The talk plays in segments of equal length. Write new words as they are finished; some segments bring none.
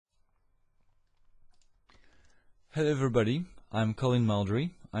Hello everybody, I'm Colin Maldry.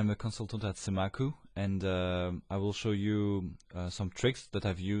 I'm a consultant at Semaku, and I will show you some tricks that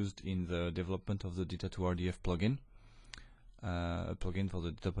I've used in the development of the dita2rdf plugin, a plugin for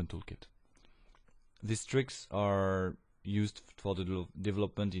the development toolkit. These tricks are used for the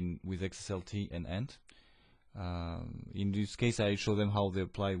development with XSLT and Ant. In this case, I show them how they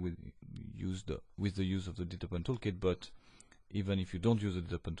apply with the use of the development toolkit, but even if you don't use the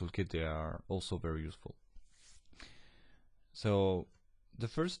development toolkit, they are also very useful. So the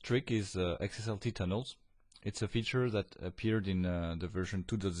first trick is XSLT tunnels. It's a feature that appeared in the version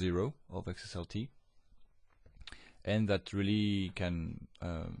 2.0 of XSLT, and that really can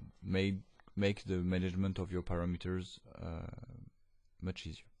make the management of your parameters much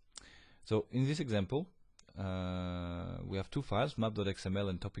easier. So in this example, we have two files, map.xml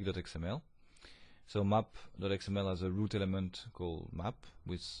and topic.xml. So map.xml has a root element called map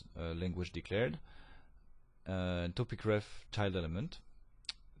with language declared. Topic ref child element.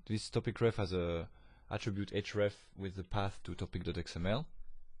 This topic ref has a attribute href with the path to topic.xml.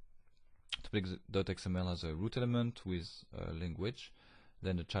 Topic.xml has a root element with language,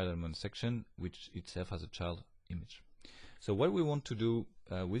 then the child element section, which itself has a child image. So what we want to do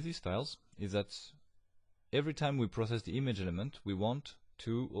with these files is that every time we process the image element, we want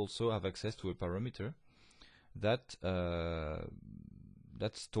to also have access to a parameter that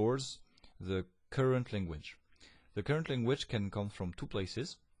that stores the current language. The current language can come from two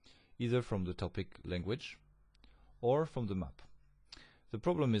places, either from the topic language or from the map. The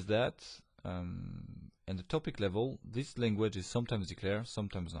problem is that at the topic level, this language is sometimes declared,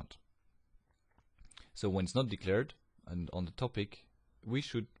 sometimes not. So when it's not declared and on the topic, we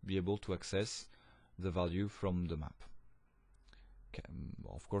should be able to access the value from the map.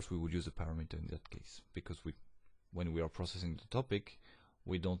 Of course, we would use a parameter in that case, because when we are processing the topic,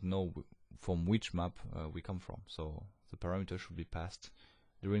 we don't know from which map we come from, so the parameter should be passed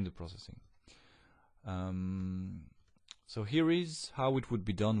during the processing. So here is how it would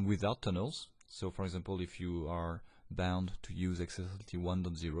be done without tunnels. So for example, if you are bound to use XSLT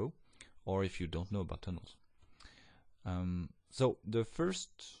 1.0 or if you don't know about tunnels. So the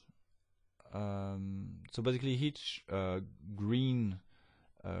first, so basically each green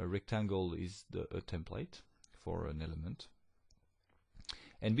rectangle is a template for an element.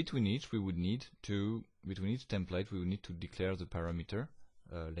 And between each template, we would need to declare the parameter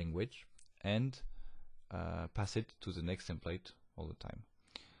language and pass it to the next template all the time.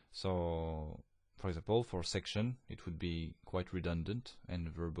 So, for example, for section, it would be quite redundant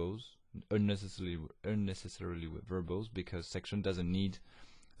and verbose, unnecessarily verbose, because section doesn't need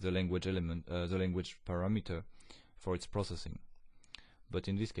the language element, the language parameter for its processing. But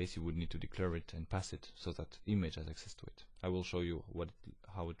in this case, you would need to declare it and pass it so that image has access to it. I will show you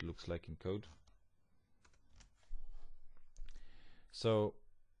how it looks like in code. So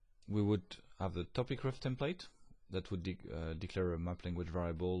we would have the topic ref template that would declare a map language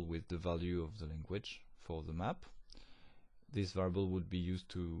variable with the value of the language for the map. This variable would be used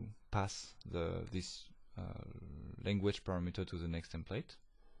to pass this language parameter to the next template.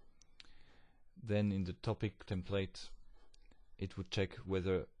 Then in the topic template, it would check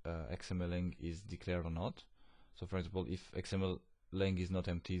whether XMLlang is declared or not. So for example, if XMLlang is not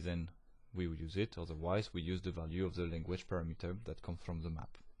empty, then we will use it. Otherwise, we use the value of the language parameter that comes from the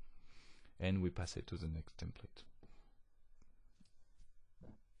map, and we pass it to the next template.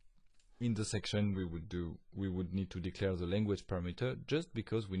 In the section, we would need to declare the language parameter just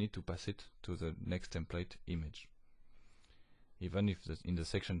because we need to pass it to the next template image. Even if in the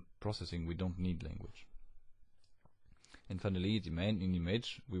section processing, we don't need language. And finally, in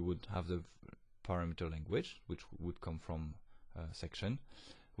image, we would have the parameter language, which would come from section.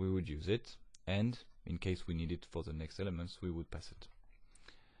 We would use it, and in case we need it for the next elements, we would pass it.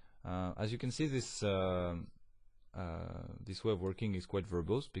 As you can see, this way of working is quite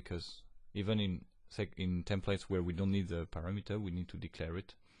verbose, because even in templates where we don't need the parameter, we need to declare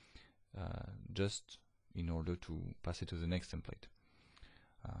it just in order to pass it to the next template.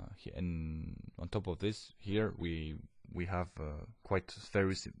 And on top of this, here we have quite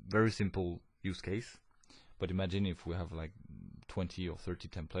very simple use case. But imagine if we have like 20 or 30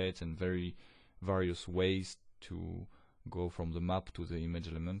 templates and very various ways to go from the map to the image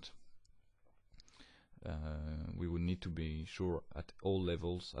element. We would need to be sure at all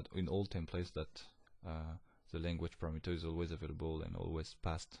levels, in all templates, that the language parameter is always available and always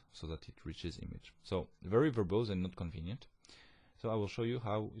passed so that it reaches image. So very verbose and not convenient. So I will show you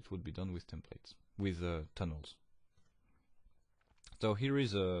how it would be done with templates, with tunnels. So here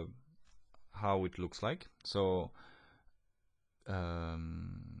is how it looks like. So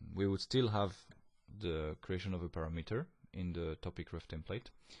we would still have the creation of a parameter in the topic ref template,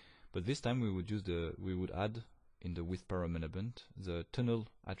 but this time we would add in the with param element the tunnel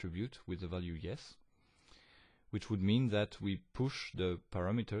attribute with the value yes, which would mean that we push the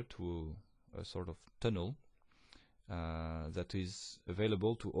parameter to a sort of tunnel that is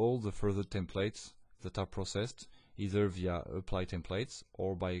available to all the further templates that are processed either via apply templates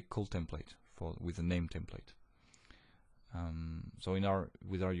or by call template with a name template. So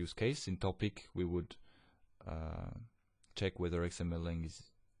with our use case in topic, we would check whether XML is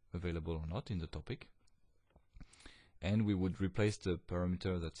available or not in the topic, and we would replace the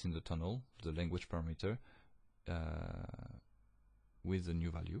parameter that's in the tunnel, the language parameter, with a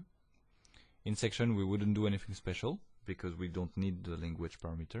new value. In section, we wouldn't do anything special because we don't need the language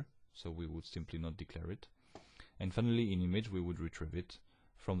parameter, so we would simply not declare it. And finally, in image, we would retrieve it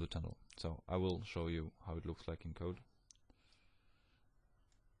from the tunnel. So I will show you how it looks like in code.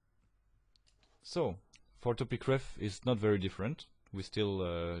 So for topic ref, it's not very different. We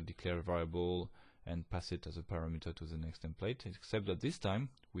still declare a variable and pass it as a parameter to the next template, except that this time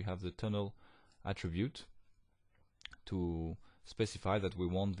we have the tunnel attribute to specify that we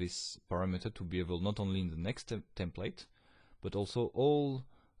want this parameter to be available not only in the next template, but also all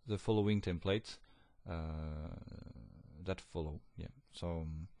the following templates that follow. Yeah. So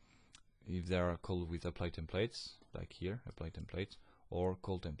if they are called with apply templates, like here, apply template, or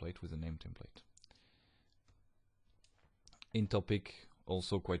call template with a name template. In topic,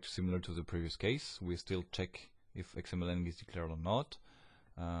 also quite similar to the previous case, we still check if XML is declared or not.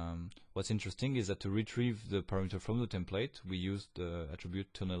 What's interesting is that to retrieve the parameter from the template, we use the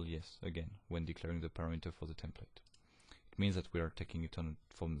attribute tunnel yes again when declaring the parameter for the template. It means that we are taking it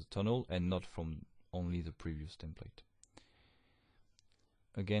from the tunnel and not from only the previous template.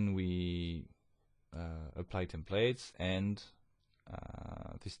 Again, we apply templates, and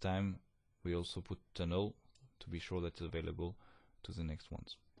this time we also put tunnel to be sure that it's available to the next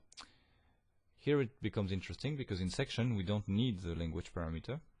ones. Here it becomes interesting because in section we don't need the language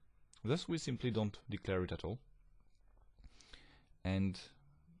parameter, thus we simply don't declare it at all. And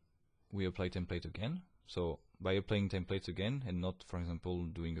we apply template again. So by applying templates again and not, for example,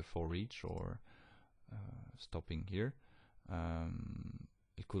 doing a for each or stopping here,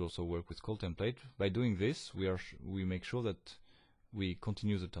 it could also work with call template. By doing this, we make sure that we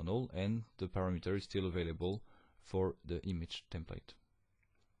continue the tunnel and the parameter is still available for the image template.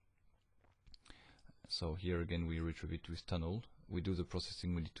 So here again we retrieve it with tunnel, we do the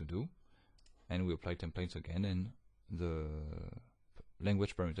processing we need to do, and we apply templates again, and the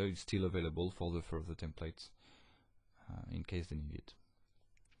language parameter is still available for the further templates in case they need it.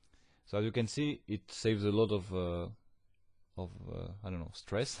 So as you can see, it saves a lot of I don't know,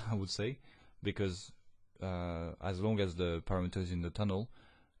 stress, I would say, because as long as the parameter is in the tunnel,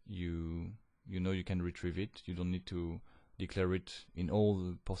 you know you can retrieve it. You don't need to declare it in all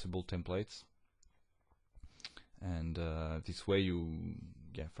the possible templates. And this way,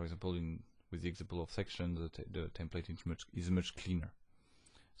 for example, with the example of section, the template is much cleaner.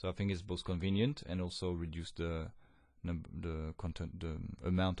 So I think it's both convenient and also reduce the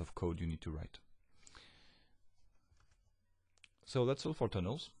amount of code you need to write. So that's all for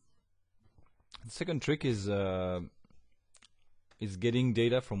tunnels. The second trick is getting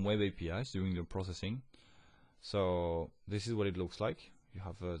data from web APIs during the processing. So this is what it looks like. You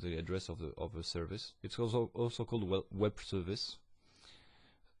have the address of the service. It's also called web service.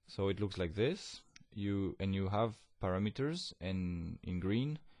 So it looks like this. You have parameters and in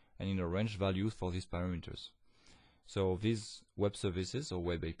green and in orange values for these parameters. So these web services or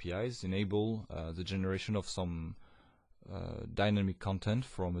web APIs enable the generation of some dynamic content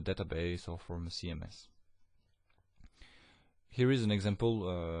from a database or from a CMS. Here is an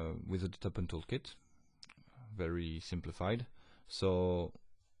example with the DITA toolkit, very simplified. So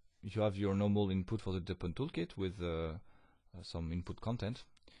you have your normal input for the DITA toolkit with some input content,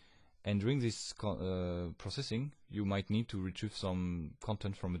 and during this processing you might need to retrieve some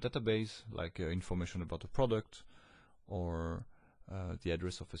content from a database, like information about a product or the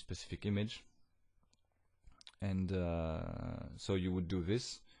address of a specific image. And so you would do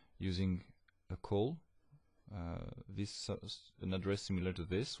this using a call, an address similar to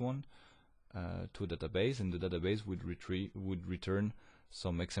this one, to a database, and the database would return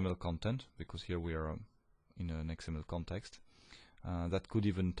some XML content, because here we are in an XML context. That could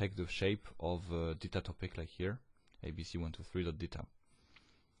even take the shape of a data topic, like here, abc123.dita.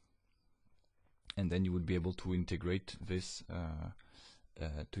 And then you would be able to integrate this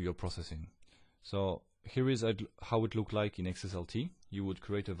to your processing. So here is how it looked like in XSLT. You would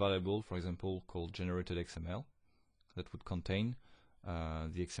create a variable, for example, called generated XML, that would contain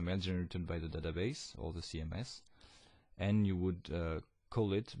the XML generated by the database or the CMS, and you would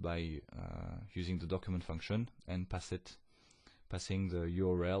call it by using the document function and passing the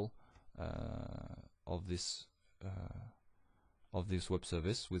URL of this web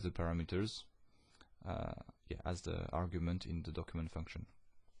service with the parameters as the argument in the document function.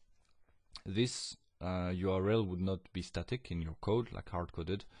 This URL would not be static in your code, like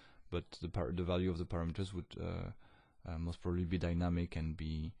hard-coded, but the value of the parameters would most probably be dynamic and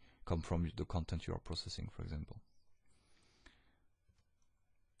come from the content you are processing, for example.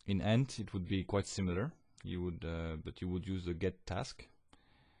 In Ant, it would be quite similar. But you would use the get task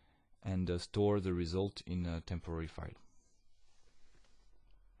and store the result in a temporary file.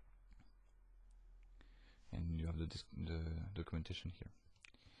 And you have the documentation here.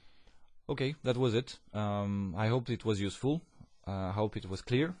 Okay, that was it. I hope it was useful. I hope it was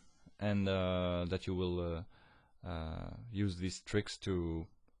clear, and that you will use these tricks to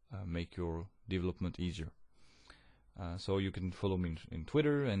make your development easier. So you can follow me in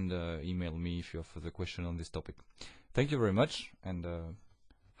Twitter and email me if you have further questions on this topic. Thank you very much, and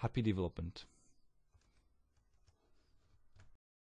happy development.